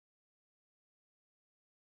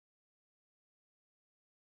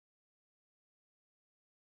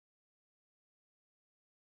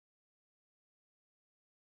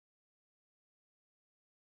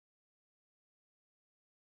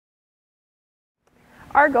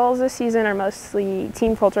Our goals this season are mostly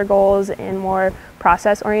team culture goals and more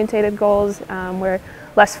process-oriented goals. We're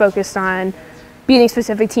less focused on beating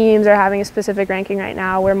specific teams or having a specific ranking right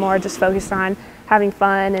now. We're more just focused on having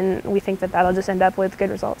fun, and we think that that'll just end up with good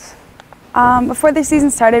results. Before the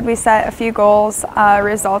season started, we set a few goals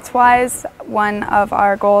results-wise. One of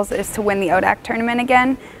our goals is to win the ODAC tournament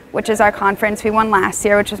again, which is our conference. We won last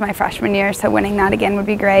year, which was my freshman year, so winning that again would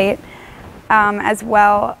be great. As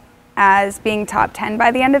well as being top 10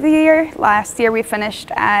 by the end of the year. Last year we finished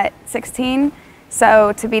at 16,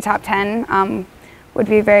 so to be top 10 would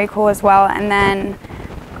be very cool as well. And then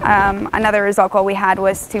another result goal we had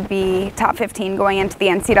was to be top 15 going into the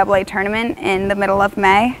NCAA tournament in the middle of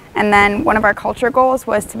May. And then one of our culture goals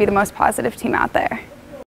was to be the most positive team out there.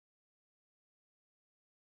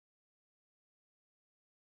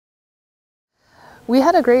 We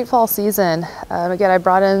had a great fall season. Again, I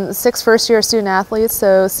brought in 6 first-year student athletes,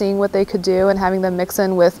 so seeing what they could do and having them mix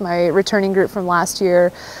in with my returning group from last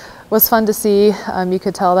year was fun to see. You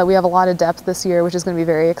could tell that we have a lot of depth this year, which is going to be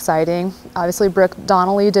very exciting. Obviously, Brooke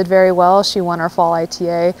Donnelly did very well. She won our fall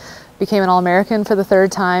ITA, became an All-American for the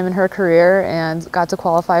 3rd time in her career, and got to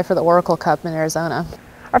qualify for the Oracle Cup in Arizona.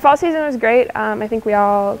 Our fall season was great. I think we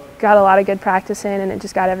all got a lot of good practice in, and it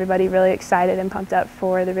just got everybody really excited and pumped up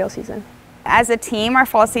for the real season. As a team, our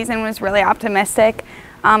fall season was really optimistic.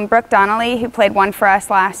 Brooke Donnelly, who played 1 for us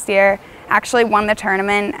last year, actually won the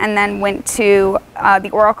tournament and then went to the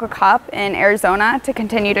Oracle Cup in Arizona to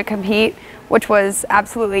continue to compete, which was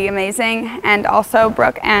absolutely amazing. And also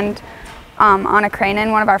Brooke and Anna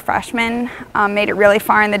Cranen, one of our freshmen, made it really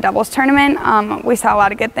far in the doubles tournament. We saw a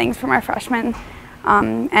lot of good things from our freshmen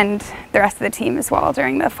and the rest of the team as well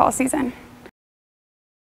during the fall season.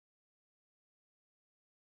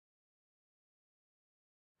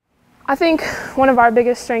 I think one of our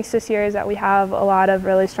biggest strengths this year is that we have a lot of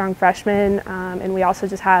really strong freshmen, and we also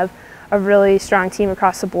just have a really strong team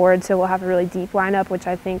across the board, so we'll have a really deep lineup, which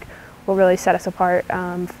I think will really set us apart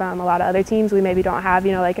from a lot of other teams. We maybe don't have,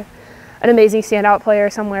 like an amazing standout player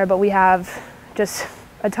somewhere, but we have just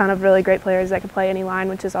a ton of really great players that can play any line,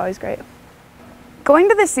 which is always great. Going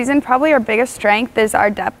to this season, probably our biggest strength is our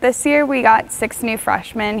depth this year. We got 6 new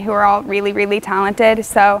freshmen who are all really, really talented,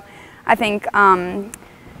 so I think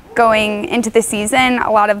going into the season,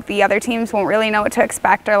 a lot of the other teams won't really know what to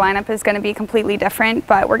expect. Our lineup is going to be completely different,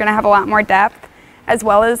 but we're going to have a lot more depth, as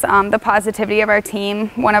well as the positivity of our team.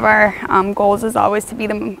 One of our goals is always to be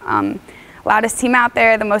the loudest team out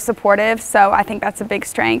there, the most supportive, so I think that's a big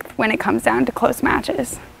strength when it comes down to close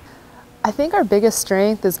matches. I think our biggest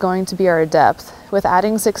strength is going to be our depth. With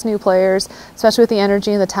adding 6 new players, especially with the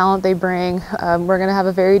energy and the talent they bring, we're going to have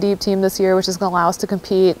a very deep team this year, which is going to allow us to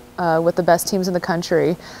compete with the best teams in the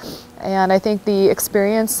country. And I think the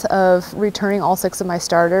experience of returning all 6 of my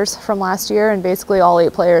starters from last year and basically all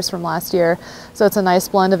 8 players from last year, so it's a nice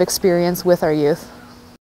blend of experience with our youth.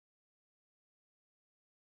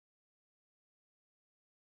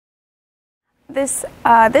 This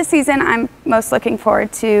season, I'm most looking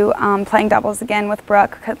forward to playing doubles again with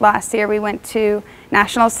Brooke, because last year we went to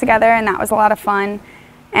nationals together and that was a lot of fun.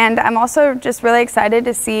 And I'm also just really excited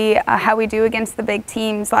to see how we do against the big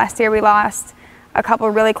teams. Last year we lost a couple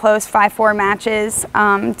really close 5-4 matches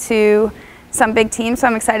to some big teams, so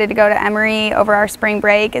I'm excited to go to Emory over our spring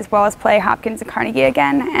break, as well as play Hopkins and Carnegie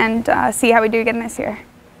again, and see how we do again this year.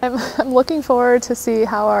 I'm looking forward to see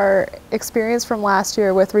how our experience from last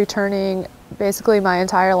year with returning basically my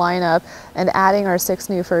entire lineup and adding our 6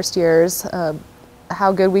 new first years,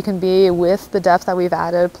 how good we can be with the depth that we've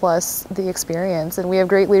added plus the experience. And we have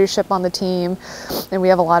great leadership on the team, and we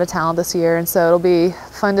have a lot of talent this year, and so it'll be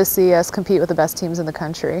fun to see us compete with the best teams in the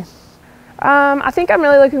country. I think I'm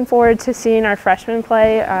really looking forward to seeing our freshmen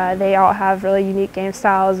play. They all have really unique game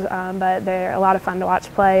styles, but they're a lot of fun to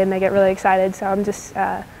watch play, and they get really excited, so I'm just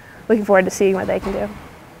looking forward to seeing what they can do.